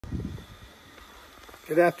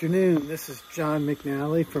Good afternoon. This is John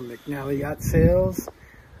McNally from McNally Yachts Sales.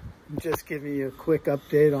 I'm just giving you a quick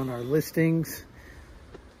update on our listings.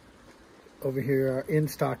 Over here are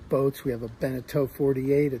in-stock boats. We have a Beneteau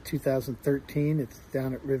 48, a 2013. It's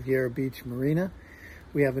down at Riviera Beach Marina.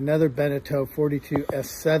 We have another Beneteau 42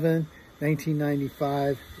 S7,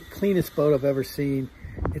 1995. The cleanest boat I've ever seen.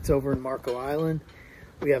 It's over in Marco Island.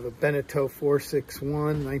 We have a Beneteau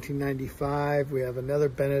 461, 1995. We have another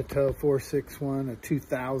Beneteau 461, a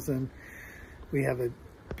 2000. We have a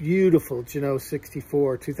beautiful Jeanneau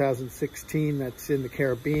 64, 2016, that's in the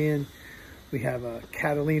Caribbean. We have a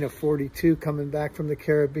Catalina 42 coming back from the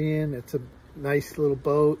Caribbean. It's a nice little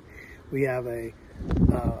boat. We have a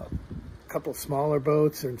couple smaller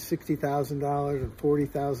boats in $60,000 and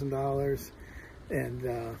 $40,000.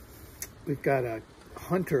 And we've got a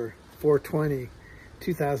Hunter 420,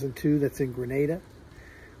 2002 that's in Grenada.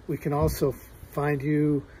 We can also find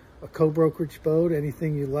you a co-brokerage boat,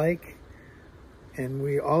 anything you like. And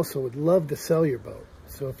we also would love to sell your boat.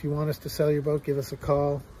 So if you want us to sell your boat, give us a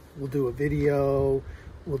call. We'll do a video.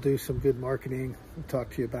 We'll do some good marketing. We'll talk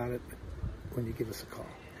to you about it when you give us a call.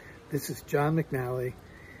 This is John McNally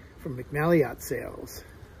from McNally Yachts Sales.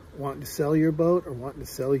 Wanting to sell your boat or wanting to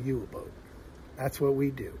sell you a boat? That's what we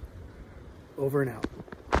do. Over and out.